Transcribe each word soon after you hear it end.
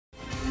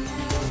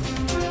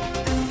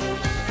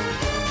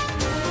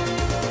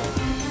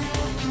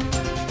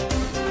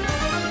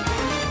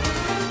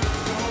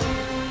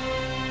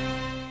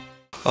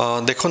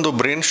देखो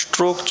brain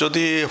stroke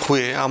जदि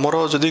हुए आमर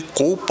जदि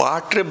कौ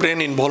पार्ट्रे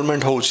ब्रेन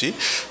इनवॉल्वमेंट होउची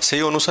से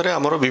अनुसार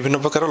आमर विभिन्न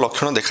प्रकार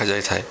लक्षण देखा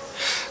जाए थाए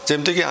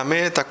जमती कि आमे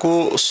ताकू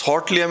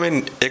शॉर्टली आमे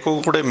एक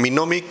गोटे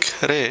मिनोमिक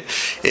रे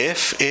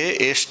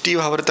FAST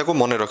भाव में ताकू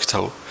मन रखि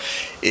थाउ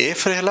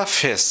एफ रे हला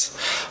फेस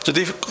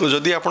जदि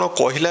जदि आपण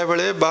कहला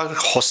बेले बा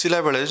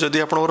हसिला बेले जदि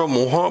आपणर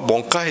मुह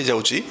बंका हो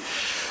जाउची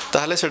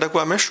ताहले सेटा को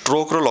आमे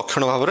स्ट्रोक रो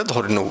लक्षण भाव में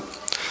धरि नउ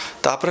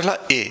तापर हला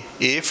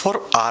ए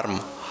फॉर आर्म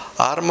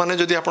माने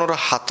जदि आपणर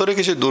हाथ रे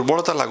किसी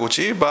दुर्बलता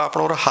लागुची बा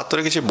आपणर हाथ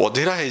रे किसी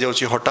बधिरा हो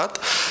जाउची हठात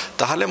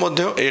ताहले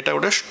मध्य एटा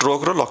गोटे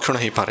स्ट्रोक रो लक्षण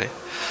हो पारे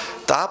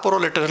तापर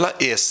लेटर हला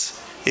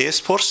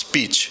एस फॉर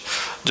स्पीच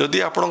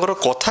जदि आपणकर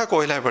कथा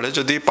कहला बेले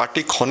जदि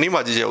पार्टी खनी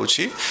बाजी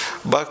जाउची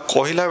बा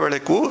कहला बेले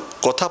को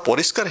कथा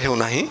परिष्कार हेउ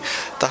नाही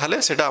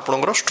ताहले सेटा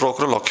आपणकर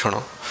स्ट्रोक रो लक्षण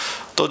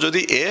तो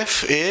जदि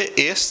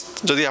FAS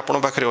जदि आपण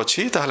पाखरे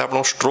अछि ताहले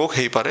आपण स्ट्रोक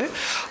हेई पारे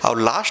आ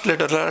लास्ट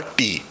लेटर है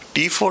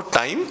टी फॉर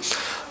टाइम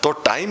तो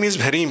time is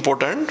very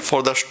important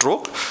for the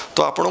stroke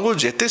तो आपण को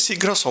जेते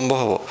शीघ्र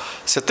संभव हो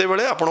सेते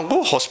बेले आपण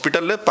को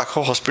हॉस्पिटल ले पाख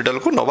हॉस्पिटल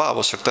को नवा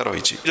आवश्यकता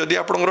रही छी जदि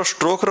आपण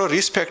स्ट्रोक रो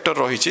रिस्क फैक्टर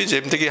रही छी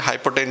जेमते कि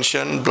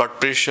हाइपरटेंशन ब्लड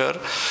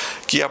प्रेशर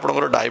कि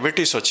आपण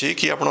डायबिटीज अछि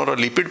कि आपण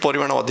लिपिड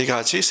परिमाण अधिक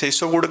अछि से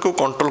सब गुड को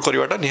कंट्रोल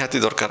करवाटा निहाती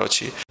दरकार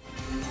अछि।